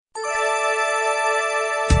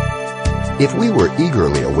If we were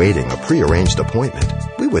eagerly awaiting a prearranged appointment,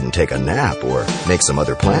 we wouldn't take a nap or make some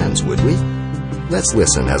other plans, would we? Let's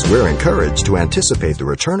listen as we're encouraged to anticipate the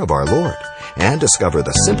return of our Lord and discover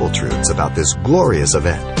the simple truths about this glorious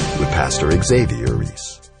event with Pastor Xavier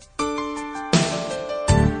Reese.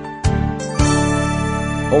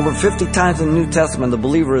 Over 50 times in the New Testament, the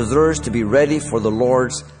believer is urged to be ready for the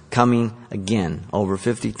Lord's coming again. Over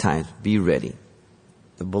 50 times, be ready.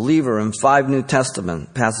 The believer in 5 New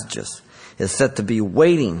Testament passages is said to be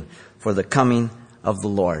waiting for the coming of the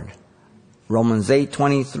Lord. Romans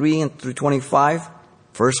 8:23 through 25,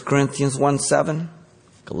 1 Corinthians 1:7,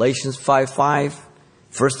 Galatians 5:5,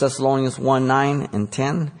 1 Thessalonians 1:9 and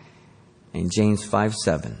 10, and James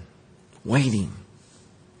 5:7. Waiting.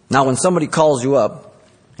 Now when somebody calls you up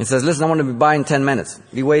and says, listen, I want to be by in 10 minutes.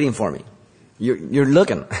 Be waiting for me. You're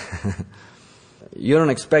looking. You don't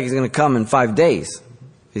expect he's going to come in 5 days.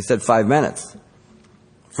 He said 5 minutes.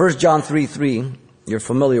 1 John 3:3, you're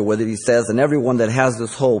familiar with it. He says, and everyone that has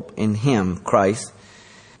this hope in him, Christ,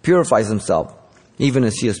 purifies himself, even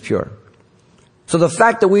as he is pure. So the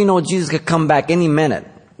fact that we know Jesus could come back any minute,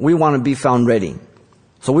 we want to be found ready.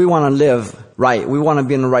 So we want to live right. We want to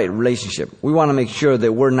be in the right relationship. We want to make sure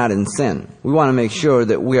that we're not in sin. We want to make sure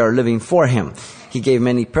that we are living for him. He gave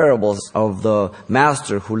many parables of the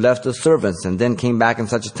master who left the servants and then came back in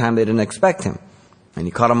such a time they didn't expect him. And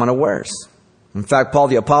he caught them unawares. In fact, Paul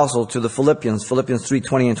the Apostle to the Philippians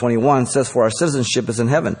 3:20 and 21 says, for our citizenship is in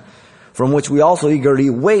heaven, from which we also eagerly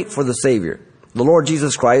wait for the Savior, the Lord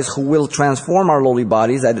Jesus Christ, who will transform our lowly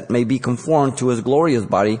bodies that it may be conformed to his glorious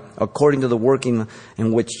body, according to the working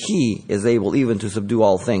in which he is able even to subdue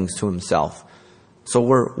all things to himself. So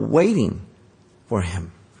we're waiting for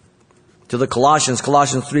him. To the Colossians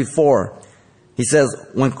 3:4, he says,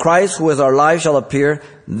 when Christ, who is our life, shall appear,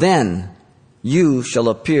 then you shall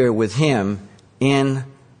appear with him in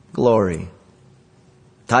glory.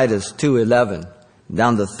 Titus 2:11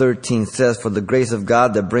 down to 13 says, for the grace of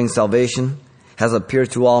God that brings salvation has appeared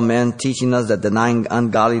to all men, teaching us that denying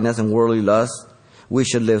ungodliness and worldly lust, we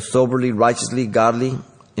should live soberly, righteously, godly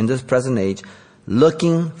in this present age,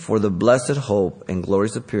 looking for the blessed hope and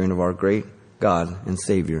glorious appearing of our great God and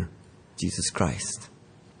Savior, Jesus Christ.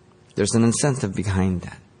 There's an incentive behind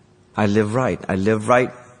that. I live right. I live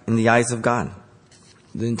right in the eyes of God.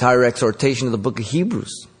 The entire exhortation of the book of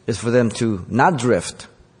Hebrews is for them to not drift,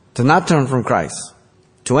 to not turn from Christ,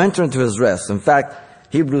 to enter into his rest. In fact,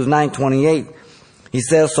 Hebrews 9:28, he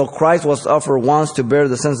says, so Christ was offered once to bear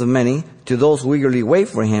the sins of many. To those who eagerly wait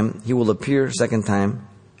for him, he will appear second time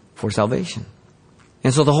for salvation.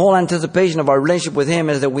 And so the whole anticipation of our relationship with him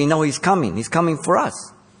is that we know he's coming. He's coming for us.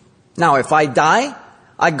 Now, if I die,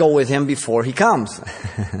 I go with him before he comes.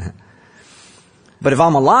 But if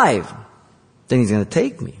I'm alive, then he's going to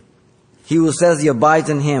take me. He who says he abides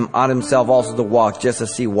in him ought himself also to walk just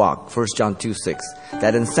as he walked. 1 John 2:6.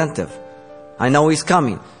 That incentive. I know he's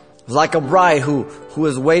coming. It's like a bride who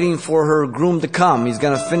is waiting for her groom to come. He's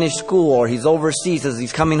going to finish school or he's overseas as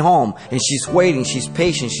he's coming home. And she's waiting. She's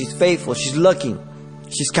patient. She's faithful. She's looking.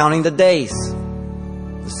 She's counting the days.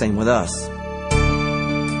 The same with us.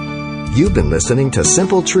 You've been listening to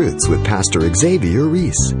Simple Truths with Pastor Xavier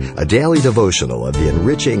Reese, a daily devotional of the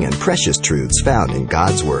enriching and precious truths found in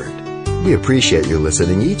God's Word. We appreciate you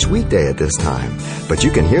listening each weekday at this time, but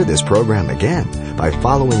you can hear this program again by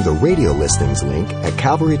following the radio listings link at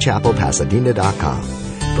CalvaryChapelPasadena.com.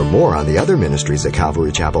 For more on the other ministries at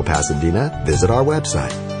Calvary Chapel Pasadena, visit our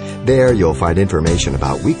website. There you'll find information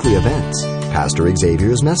about weekly events, Pastor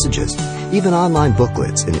Xavier's messages, even online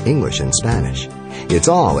booklets in English and Spanish. It's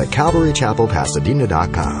all at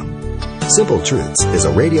CalvaryChapelPasadena.com. Simple Truths is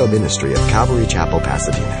a radio ministry of Calvary Chapel,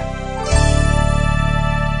 Pasadena.